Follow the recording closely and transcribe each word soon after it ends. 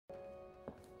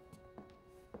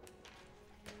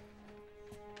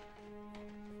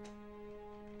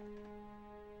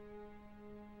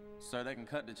Sir, they can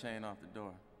cut the chain off the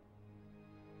door,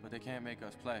 but they can't make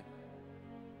us play.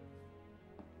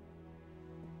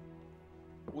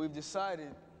 We've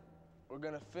decided we're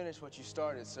gonna finish what you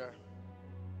started, sir.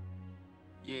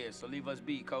 Yeah, so leave us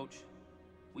be, coach.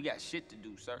 We got shit to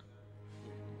do, sir.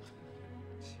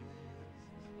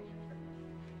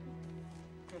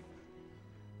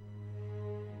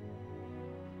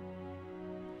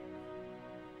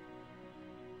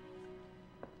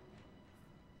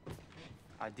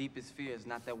 Our deepest fear is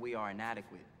not that we are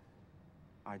inadequate.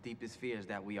 Our deepest fear is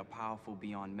that we are powerful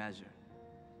beyond measure.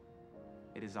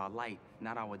 It is our light,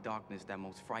 not our darkness, that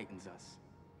most frightens us.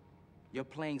 Your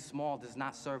playing small does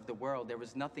not serve the world. There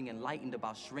is nothing enlightened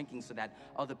about shrinking so that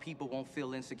other people won't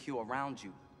feel insecure around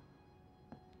you.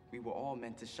 We were all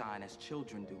meant to shine as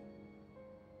children do.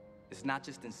 It's not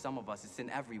just in some of us, it's in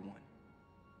everyone.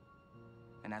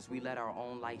 And as we let our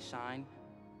own light shine,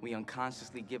 we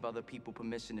unconsciously give other people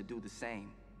permission to do the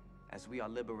same. As we are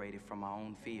liberated from our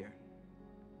own fear,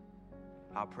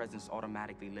 our presence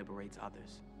automatically liberates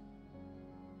others.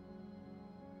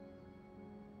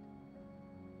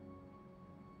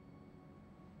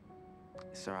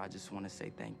 Sir, I just want to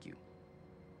say thank you.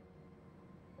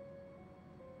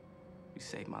 You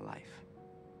saved my life.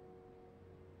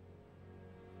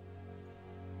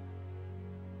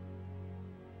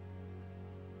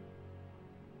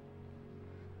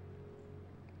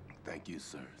 Thank you,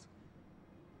 sirs.